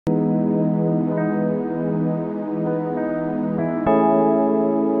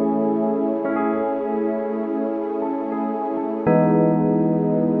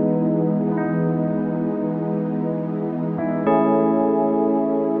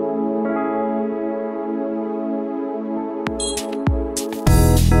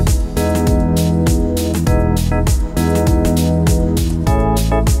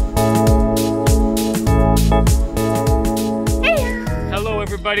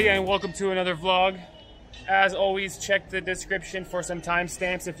everybody, and welcome to another vlog. As always, check the description for some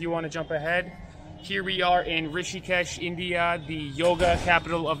timestamps if you want to jump ahead. Here we are in Rishikesh, India, the yoga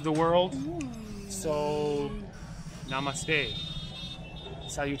capital of the world. So, namaste,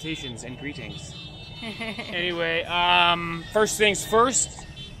 salutations and greetings. Anyway, first things first,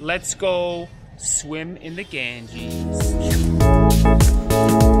 let's go swim in the Ganges.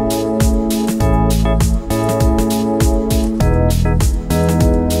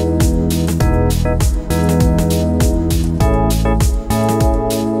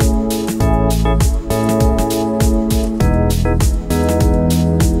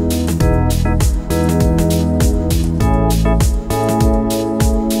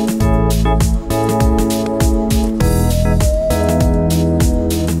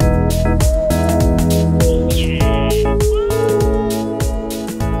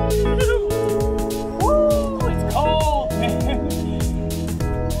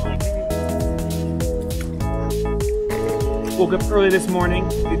 Woke up early this morning,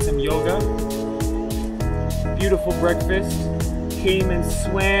 did some yoga, beautiful breakfast, came and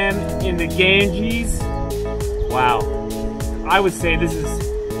swam in the Ganges. Wow, I would say this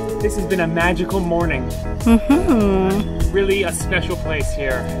has been a magical morning. Really a special place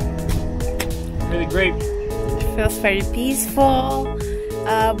here. Really great. It feels very peaceful,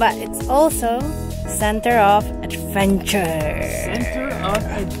 but it's also center of adventure. Center of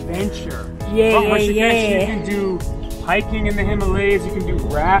adventure. Yeah, From Rishikesh, yeah. you can do hiking in the Himalayas, you can do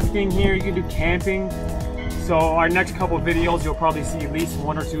rafting here, you can do camping. So our next couple of videos, you'll probably see at least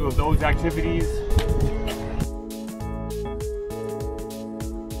one or two of those activities.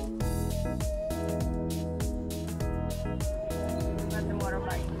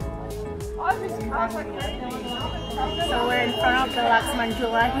 So we're in front of the Lakshman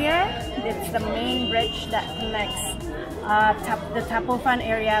Jhula here. It's the main bridge that connects the Tapofan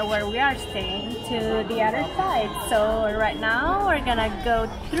area where we are staying to the other side. So right now we're gonna go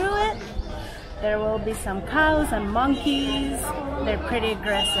through it. There will be some cows and monkeys. They're pretty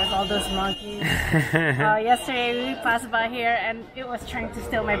aggressive, all those monkeys. Yesterday we passed by here and it was trying to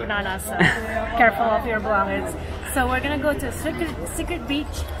steal my banana, so careful of your belongings. So we're gonna go to a secret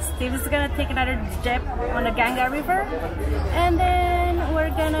beach. Steve is gonna take another dip on the Ganga river, and then we're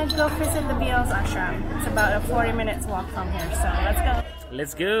gonna go visit the Beatles Ashram. It's about a 40 minutes walk from here, so let's go.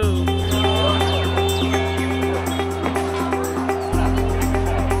 Let's go.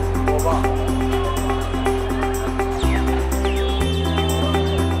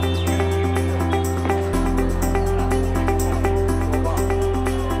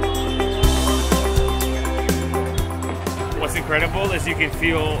 What's incredible is you can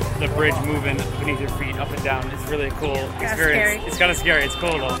feel the bridge moving beneath your feet up and down. It's really a cool experience. Scary. It's kind of scary. It's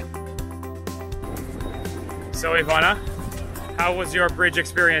cool though. So Ivana, how was your bridge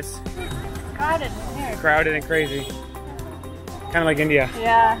experience? Crowded here. Crowded and crazy. Kind of like India.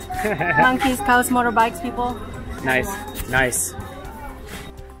 Yeah. Monkeys, cows, motorbikes, people. Nice, nice.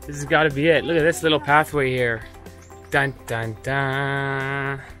 This has got to be it. Look at this little pathway here. Dun dun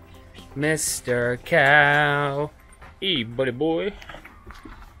dun. Mr. Cow. Hey, buddy boy.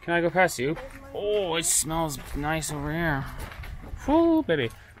 Can I go past you? Oh, it smells nice over here. Whoo,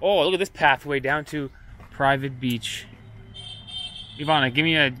 baby. Oh, look at this pathway down to private beach. Ivana, give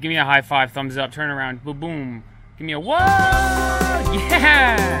me a high five, thumbs up, turn around, boom, boom. Give me a whoa!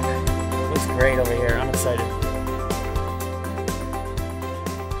 Yeah! Looks great over here. I'm excited.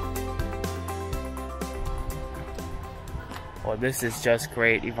 Oh, this is just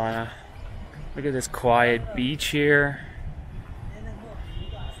great, Ivana. Look at this quiet beach here.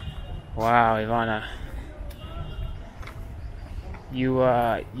 Wow, Ivana. You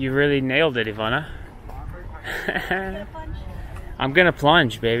really nailed it, Ivana. I'm gonna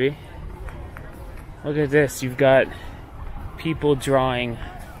plunge, baby. Look at this. You've got people drawing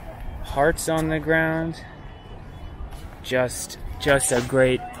hearts on the ground. Just a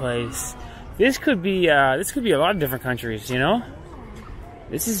great place. This could be a lot of different countries, you know?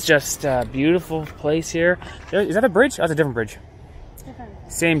 This is just a beautiful place here. Is that a bridge? Oh, that's a different bridge. Different.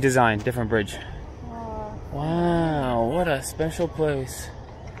 Same design, different bridge. Oh. Wow, what a special place.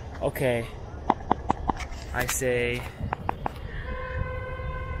 Okay. I say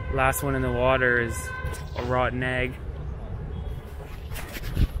last one in the water is a rotten egg.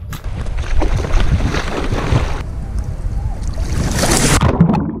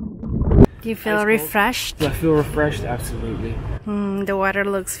 Do you feel refreshed? Do I feel refreshed? Absolutely. The water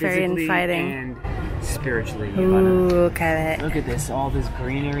looks very inviting. And spiritually. Ooh, look at it. Look at this, all this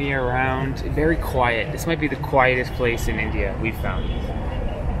greenery around. Very quiet. This might be the quietest place in India we've found.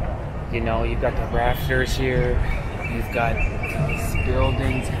 You know, you've got the rafters here. You've got these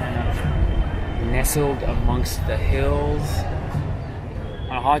buildings kind of nestled amongst the hills.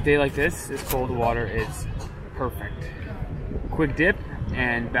 On a hot day like this cold water is perfect. Quick dip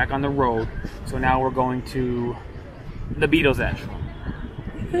and back on the road. So now we're going to the Beatles Ashram.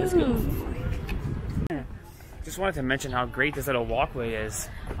 Let's go. Just wanted to mention how great this little walkway is.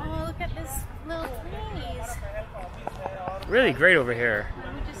 Oh, look at this little place. Really great over here.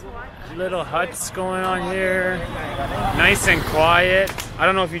 Little huts going on here. Nice and quiet. I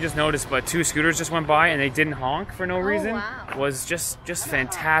don't know if you just noticed, but 2 scooters just went by and they didn't honk for no reason. Wow. It was just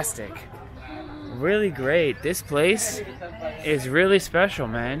fantastic. Really great. This place is really special,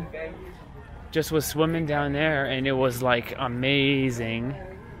 man. Just was swimming down there and it was like amazing.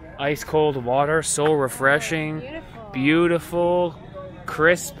 Ice cold water, so refreshing, beautiful,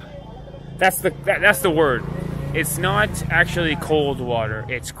 crisp. That's the word. It's not actually cold water,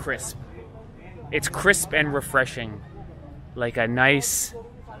 it's crisp. It's crisp and refreshing, like a nice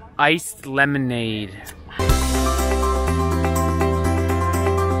iced lemonade.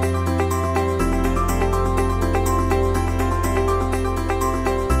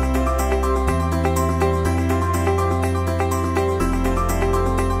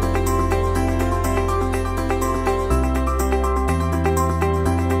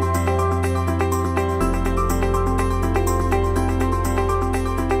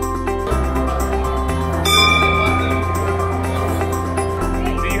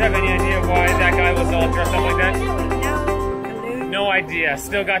 Dressed up like that? No idea.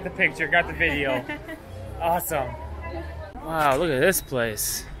 Still got the picture, got the video. Awesome. Wow, look at this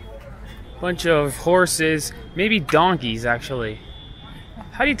place. Bunch of horses, maybe donkeys actually.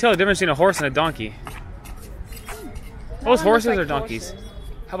 How do you tell the difference between a horse and a donkey? Those horses or donkeys?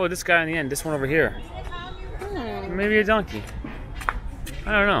 How about this guy on the end, this one over here? Maybe a donkey.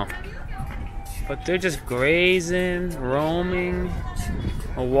 I don't know. But they're just grazing, roaming.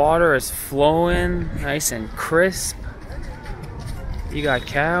 The water is flowing, nice and crisp. You got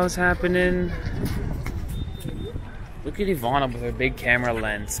cows happening. Look at Ivana with her big camera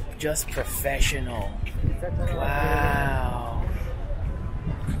lens. Just professional. Wow.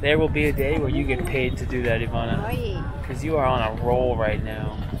 There will be a day where you get paid to do that, Ivana. Because you are on a roll right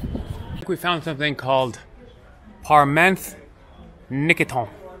now. I think we found something called Parmenth Nikitan.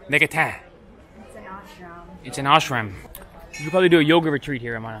 It's an ashram. It's an ashram. You could probably do a yoga retreat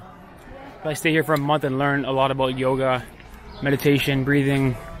here, Amana. Probably stay here for a month and learn a lot about yoga, meditation,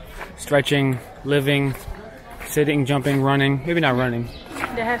 breathing, stretching, living, sitting, jumping, running. Maybe not running.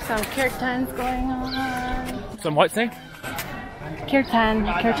 They have some kirtans going on. Some what thing? Kirtan.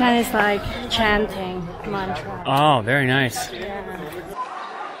 Kirtan is like chanting mantra. Oh, very nice. Yeah.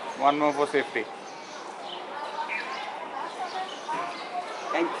 One more for safety.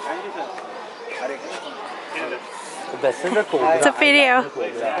 Thank you, sir. It's a video.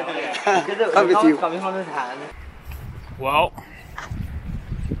 Come with you. Well,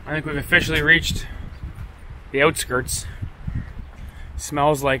 I think we've officially reached the outskirts.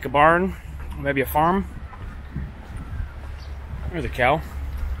 Smells like a barn, maybe a farm. There's a cow.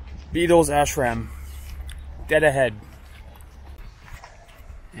 Beatles Ashram, dead ahead.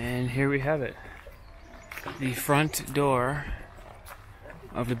 And here we have it. The front door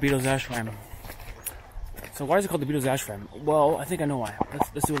of the Beatles Ashram. So why is it called the Beatles Ashram? Well, I think I know why.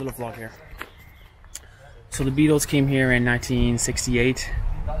 Let's do a little vlog here. So the Beatles came here in 1968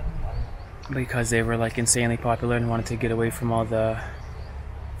 because they were like insanely popular and wanted to get away from all the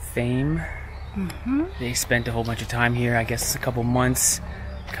fame. They spent a whole bunch of time here, I guess a couple months,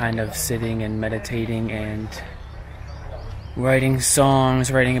 kind of sitting and meditating and writing songs,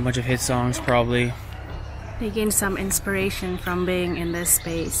 writing a bunch of hit songs probably. They gained some inspiration from being in this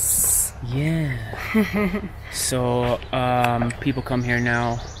space. Yeah. So people come here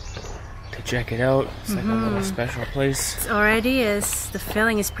now to check it out. It's like a little special place. It already is. The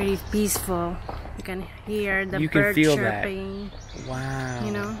feeling is pretty peaceful. You can hear the bird chirping. That. Wow.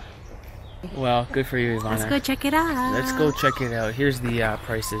 You know? Well, good for you, Ivana. Let's go check it out. Let's go check it out. Here's the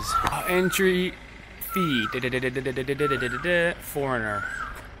prices. Entry fee. Foreigner.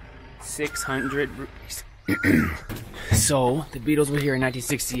 600 rupees. So, the Beatles were here in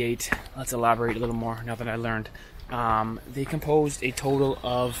 1968. Let's elaborate a little more now that I learned. They composed a total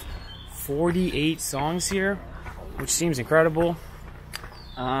of 48 songs here, which seems incredible,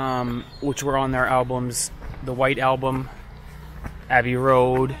 which were on their albums, The White Album, Abbey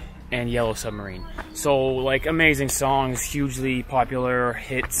Road, and Yellow Submarine. So, like, amazing songs, hugely popular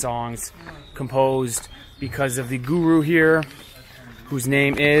hit songs, composed because of the guru here, whose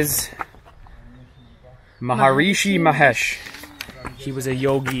name is Maharishi Mahesh. He was a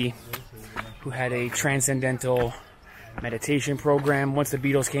yogi who had a transcendental meditation program. Once the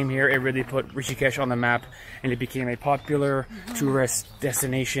Beatles came here, it really put Rishikesh on the map, and it became a popular tourist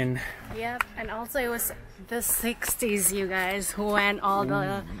destination. Yep, and also it was the 60s, you guys, when all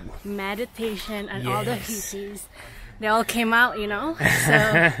the meditation and all the hippies, they all came out, you know? So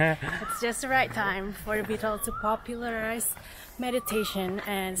it's just the right time for the Beatles to popularize meditation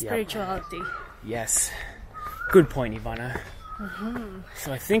and spirituality. Yes. Good point, Ivana.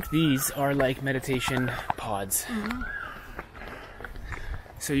 So I think these are like meditation pods.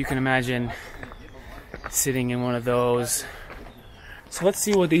 So you can imagine sitting in one of those. So let's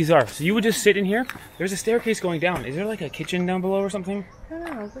see what these are. So you would just sit in here. There's a staircase going down. Is there like a kitchen down below or something? I don't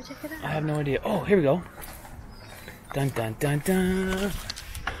know, go check it out. I have no idea. Oh, here we go. Dun dun dun dun.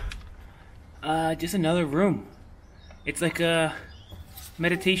 Just another room. It's like a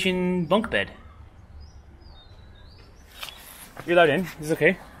meditation bunk bed. You're allowed in. This is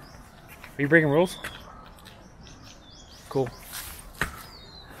okay. Are you breaking rules? Cool.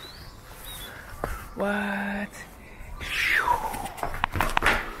 What?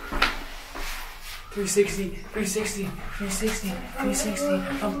 360, 360, 360, 360.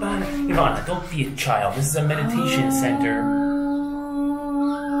 Ivana, don't be a child. This is a meditation center.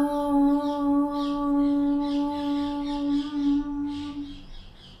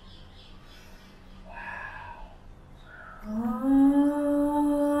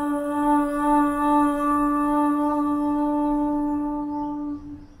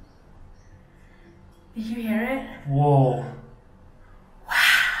 Did you hear it? Whoa. Wow.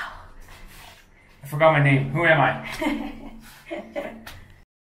 I forgot my name. Who am I?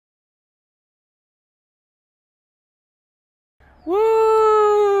 Woo!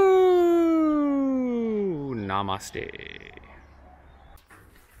 Namaste.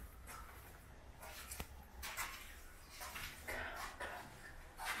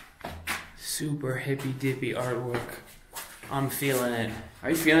 Super hippy dippy artwork. I'm feeling it. Are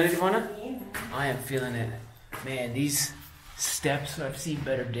you feeling it, Ivana? Yeah. I am feeling it. Man, these steps, I've seen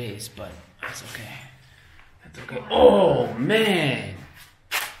better days, but that's okay. That's okay. Oh, man.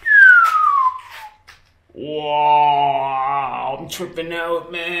 Wow, I'm tripping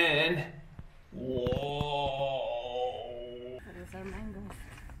out, man. Whoa. Those are mangoes.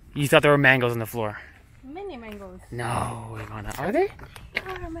 You thought there were mangoes on the floor? Mini mangoes. No, Ivana. Are they?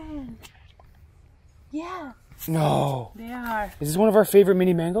 Oh, man. Yeah. No. They are. Is this one of our favorite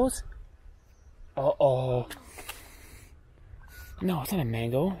mini mangoes? Uh-oh. No, it's not a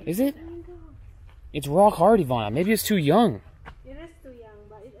mango, is it? Mango. It's rock hard, Ivana. Maybe it's too young. It is too young,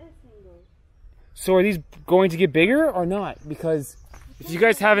 but it is mango. So are these going to get bigger or not? Because if you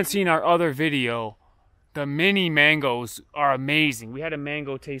guys haven't seen our other video, the mini mangoes are amazing. We had a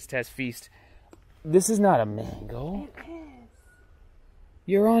mango taste test feast. This is not a mango. It is.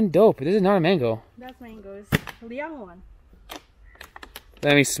 You're on dope. This is not a mango. That's mangoes. The young one.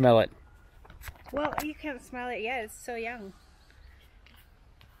 Let me smell it. Well, you can't smell it yet. It's so young.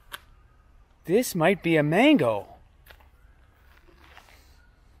 This might be a mango.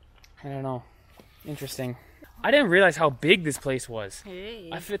 I don't know. Interesting. I didn't realize how big this place was. Hey.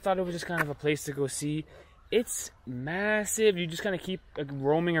 I thought it was just kind of a place to go see. It's massive. You just kind of keep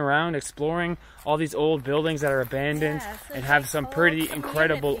roaming around, exploring all these old buildings that are abandoned and have some pretty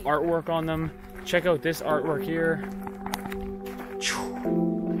incredible artwork on them. Check out this artwork here.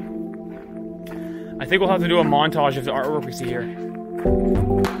 I think we'll have to do a montage of the artwork we see here.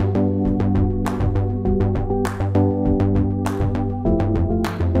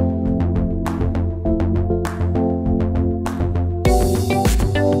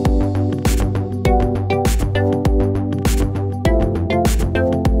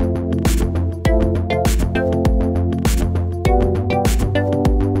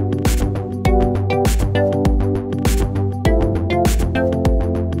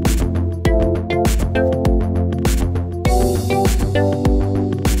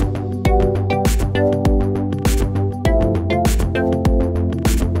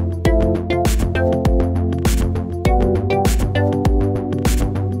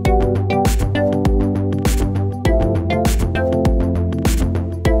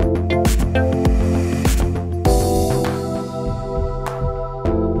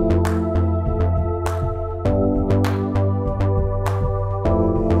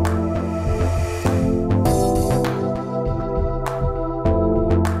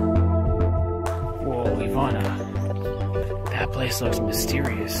 Looks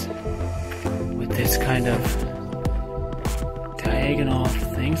mysterious with this kind of diagonal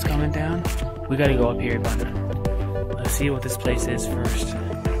things coming down. We gotta go up here, but let's see what this place is first.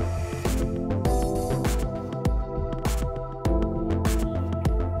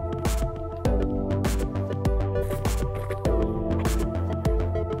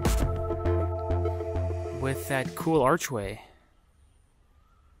 with that cool archway.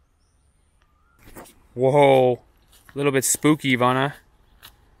 Whoa, a little bit spooky, Ivana.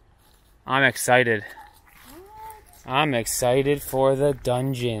 I'm excited. I'm excited for the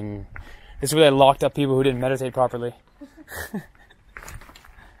dungeon. This is where they locked up people who didn't meditate properly.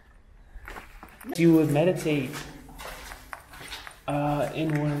 You would meditate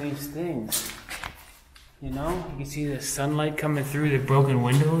in one of these things. You know, you can see the sunlight coming through the broken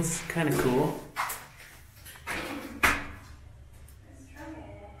windows. Kind of cool.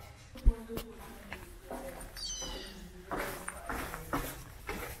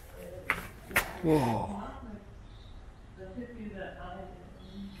 Whoa.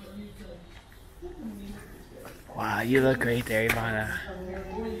 Wow, you look great there, Ivana.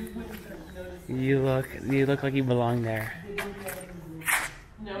 You look like you belong there.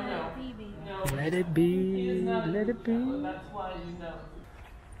 No. Let it be, let it be.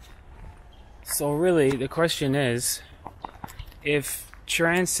 So really, the question is, if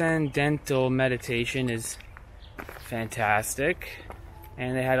transcendental meditation is fantastic,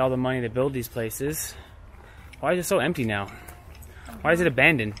 and they had all the money to build these places, why is it so empty now? Why is it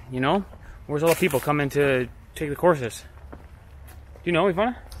abandoned, you know? Where's all the people coming to take the courses? Do you know,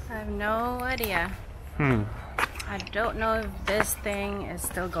 Ivana? I have no idea. I don't know if this thing is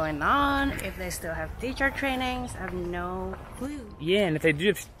still going on, if they still have teacher trainings. I have no clue. Yeah, and if they do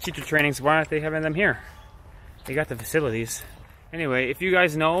have teacher trainings, why aren't they having them here? They got the facilities. Anyway, if you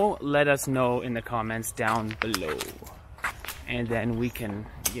guys know, let us know in the comments down below. And then we can,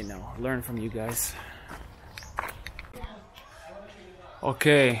 you know, learn from you guys.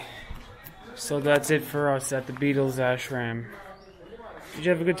 Okay, so that's it for us at the Beatles Ashram. Did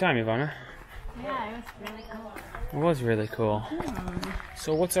you have a good time, Ivana? Yeah, it was really cool. It was really cool.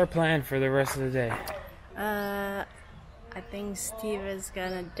 So what's our plan for the rest of the day? I think Steve is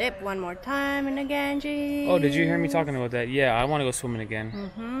gonna dip one more time in the Ganges. Oh, did you hear me talking about that? Yeah, I want to go swimming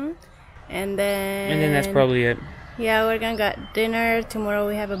again. And then... And then that's probably it. Yeah, we're gonna get dinner. Tomorrow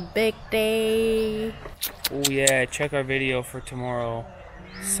we have a big day. Oh yeah, check our video for tomorrow.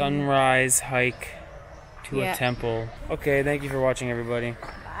 Sunrise hike to a temple. Okay, thank you for watching, everybody.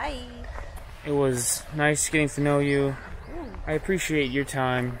 Bye. It was nice getting to know you. I appreciate your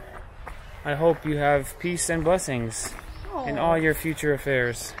time. I hope you have peace and blessings in all your future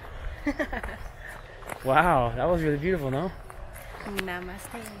affairs. Wow, that was really beautiful, no?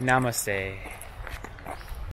 Namaste. Namaste.